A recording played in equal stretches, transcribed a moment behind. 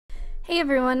Hey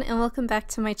everyone, and welcome back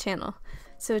to my channel.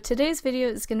 So today's video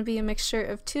is going to be a mixture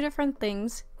of two different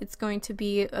things. It's going to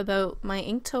be about my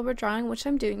Inktober drawing, which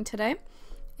I'm doing today,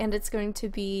 and it's going to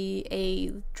be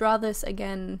a draw this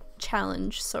again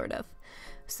challenge, sort of.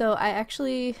 So I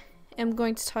actually am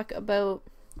going to talk about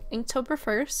Inktober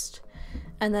first,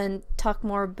 and then talk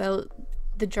more about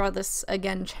the draw this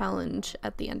again challenge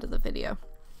at the end of the video.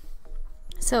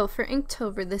 So for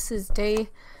Inktober, this is day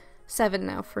 7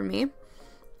 now for me.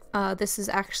 This is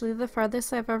actually the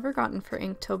farthest I've ever gotten for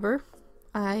Inktober.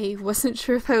 I wasn't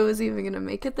sure if I was even going to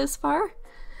make it this far,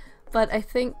 but I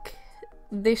think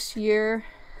this year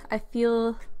I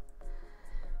feel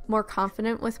more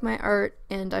confident with my art,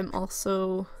 and I'm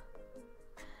also,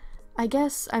 I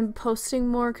guess I'm posting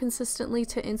more consistently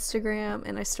to Instagram,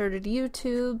 and I started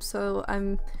YouTube, so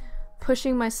I'm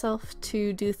pushing myself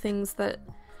to do things that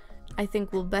I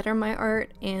think will better my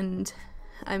art, and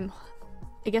I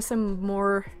guess I'm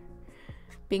more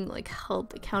being like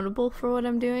held accountable for what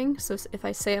I'm doing. So if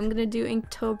I say I'm gonna do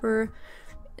Inktober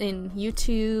in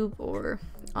YouTube or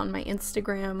on my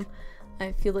Instagram,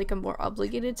 I feel like I'm more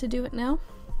obligated to do it now.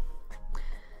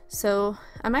 So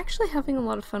I'm actually having a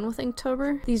lot of fun with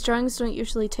Inktober. These drawings don't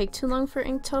usually take too long for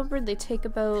Inktober. They take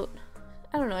about,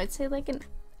 I don't know, I'd say like an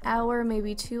hour,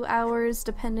 maybe 2 hours,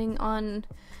 depending on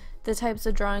the types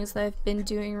of drawings that I've been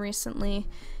doing recently.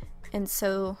 And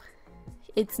so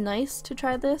it's nice to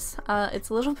try this. It's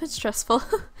a little bit stressful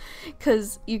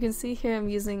because you can see here I'm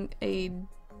using a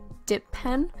dip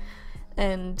pen,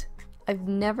 and I've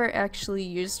never actually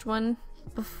used one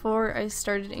before I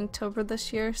started Inktober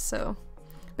this year, so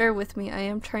bear with me. I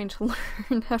am trying to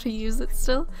learn how to use it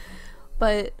still,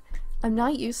 but I'm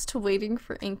not used to waiting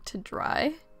for ink to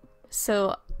dry.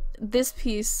 So this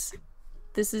piece,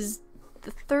 this is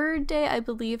the third day I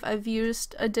believe I've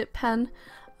used a dip pen.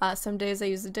 Some days I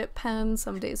use a dip pen,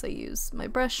 some days I use my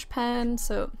brush pen,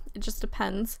 so it just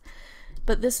depends.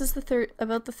 But this is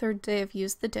about the third day I've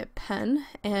used the dip pen,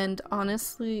 and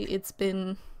honestly it's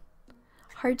been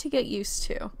hard to get used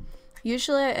to.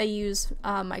 Usually I use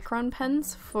micron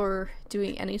pens for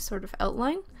doing any sort of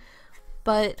outline,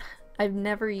 but I've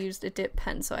never used a dip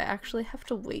pen, so I actually have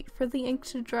to wait for the ink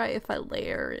to dry if I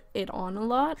layer it on a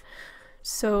lot.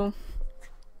 So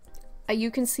you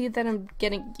can see that I'm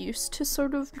getting used to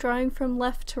sort of drawing from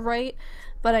left to right,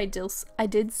 but I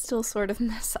did still sort of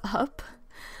mess up.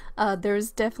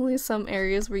 There's definitely some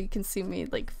areas where you can see me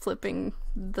like flipping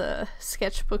the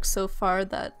sketchbook so far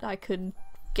that I could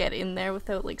get in there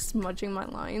without like smudging my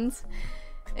lines,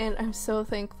 and I'm so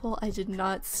thankful I did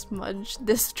not smudge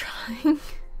this drawing.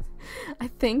 I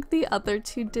think the other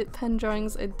two dip pen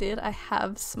drawings I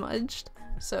have smudged,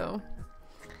 so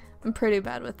I'm pretty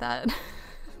bad with that.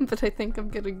 But I think I'm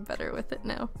getting better with it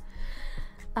now.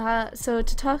 So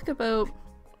to talk about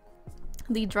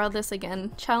the Draw This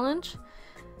Again challenge,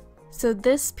 so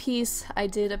this piece I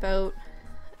did about,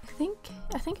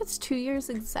 I think it's 2 years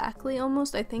exactly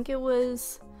almost. I think it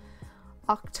was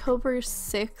October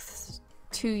 6th,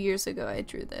 2 years ago I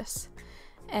drew this.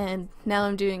 And now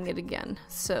I'm doing it again,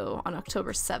 so on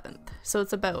October 7th. So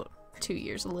it's about 2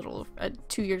 years, 2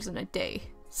 years and a day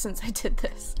since I did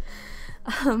this.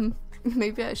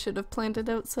 Maybe I should have planned it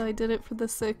out so I did it for the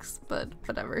 6th, but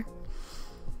whatever.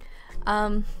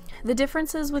 The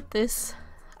differences with this,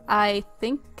 I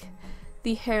think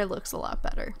the hair looks a lot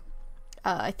better.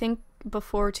 I think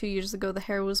before 2 years ago the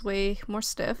hair was way more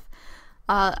stiff.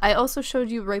 I also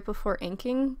showed you right before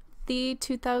inking the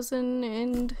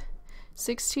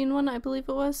 2016 one, I believe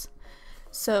it was.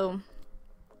 So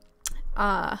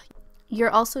you're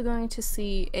also going to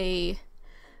see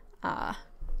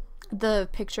the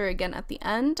picture again at the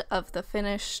end of the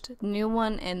finished new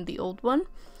one and the old one,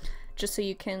 just so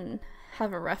you can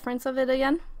have a reference of it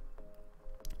again.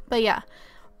 But yeah,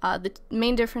 the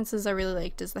main differences I really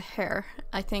liked is the hair.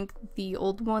 I think the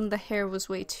old one, the hair was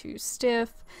way too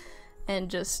stiff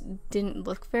and just didn't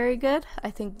look very good.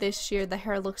 I think this year the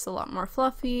hair looks a lot more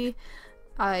fluffy.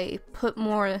 I put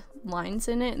more lines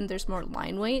in it, and there's more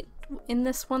line weight in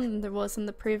this one than there was in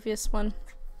the previous one.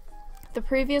 The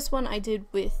previous one I did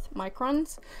with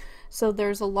microns, so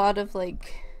there's a lot of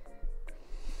like,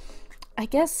 I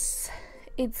guess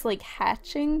it's like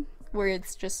hatching, where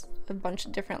it's just a bunch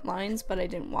of different lines, but I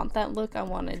didn't want that look. I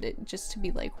wanted it just to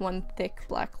be like one thick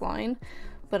black line,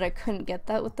 but I couldn't get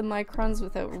that with the microns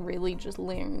without really just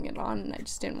layering it on, and I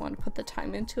just didn't want to put the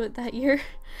time into it that year.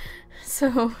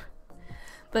 So,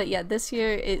 but yeah, this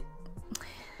year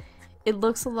it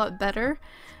looks a lot better.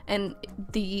 And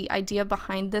the idea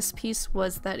behind this piece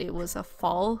was that it was a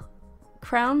fall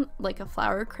crown, like a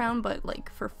flower crown, but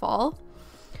like for fall.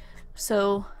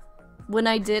 So when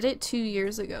I did it 2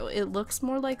 years ago, it looks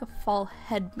more like a fall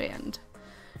headband.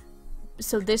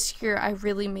 So this year I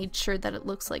really made sure that it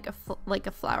looks like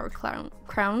a flower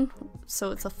crown,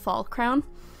 so it's a fall crown.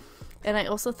 And I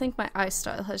also think my eye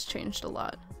style has changed a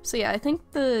lot. So yeah, I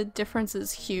think the difference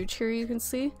is huge here, you can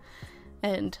see.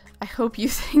 And I hope you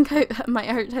think my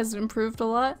art has improved a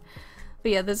lot.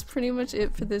 But yeah, that's pretty much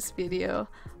it for this video.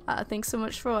 Thanks so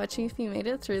much for watching if you made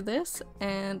it through this,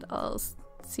 and I'll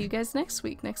see you guys next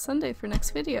week, next Sunday, for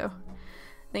next video.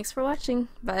 Thanks for watching.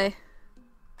 Bye.